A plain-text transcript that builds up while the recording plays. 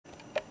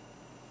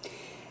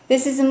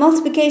This is a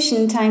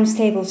multiplication times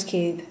tables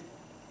cube.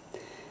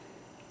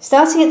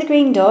 Starting at the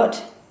green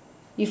dot,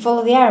 you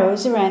follow the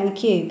arrows around the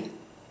cube.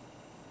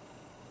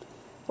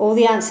 All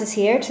the answers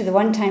here to the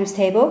 1 times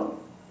table,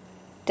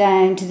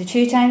 down to the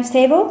 2 times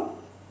table,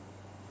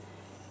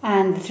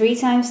 and the 3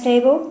 times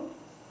table,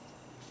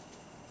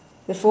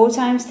 the 4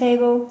 times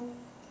table,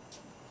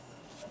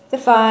 the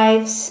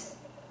 5s,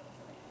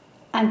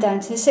 and down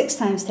to the 6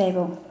 times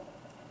table.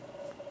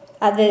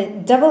 At the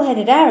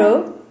double-headed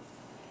arrow,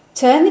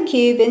 turn the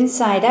cube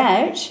inside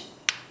out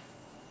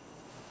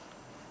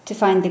to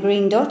find the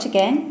green dot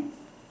again,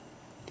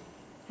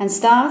 and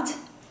start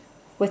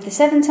with the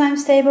 7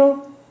 times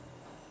table,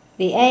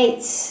 the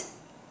 8s,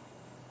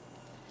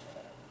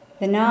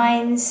 the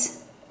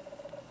 9s,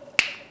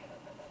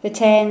 the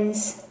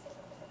 10s,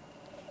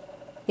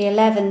 the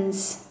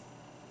 11s,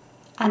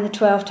 and the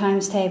 12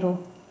 times table.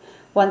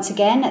 Once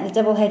again, at the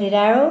double-headed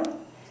arrow,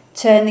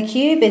 turn the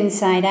cube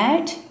inside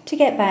out to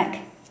get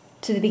back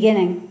to the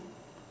beginning.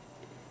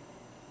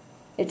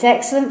 It's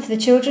excellent for the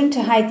children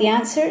to hide the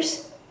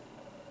answers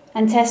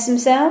and test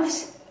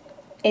themselves.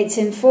 It's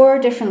in 4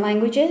 different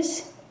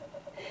languages.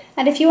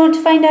 And if you want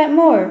to find out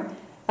more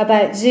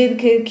about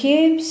Zubaku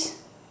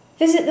cubes,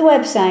 visit the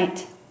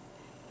website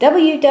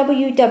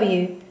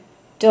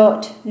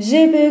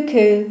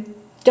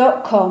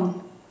www.zubuku.com.